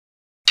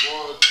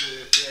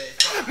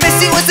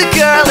Missy was a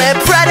girl in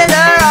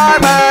predator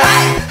armor.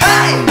 Hey,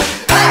 hey,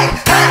 hey,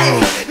 hey.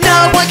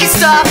 No one can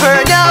stop her,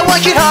 no one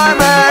can harm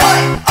her.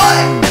 Oi,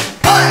 oi,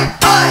 oi,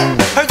 oi.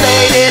 Her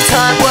latest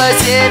hunt was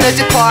in a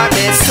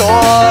department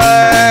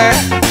store.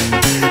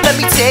 Let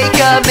me take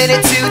a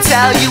minute to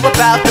tell you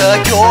about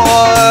the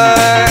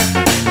gore.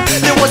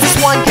 There was this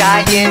one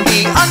guy in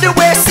the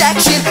underwear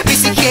section.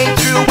 Missy came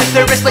through with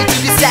her wrist blade to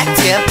dissect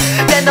him.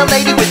 Then the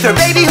lady with her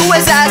baby who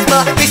has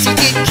asthma. Missy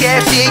didn't care,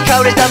 she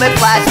coated them in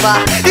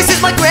plasma. This is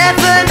my grand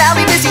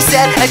finale, Missy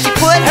said, as she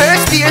put her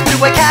spear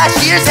through a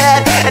cashier's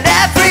head. And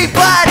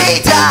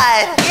everybody died.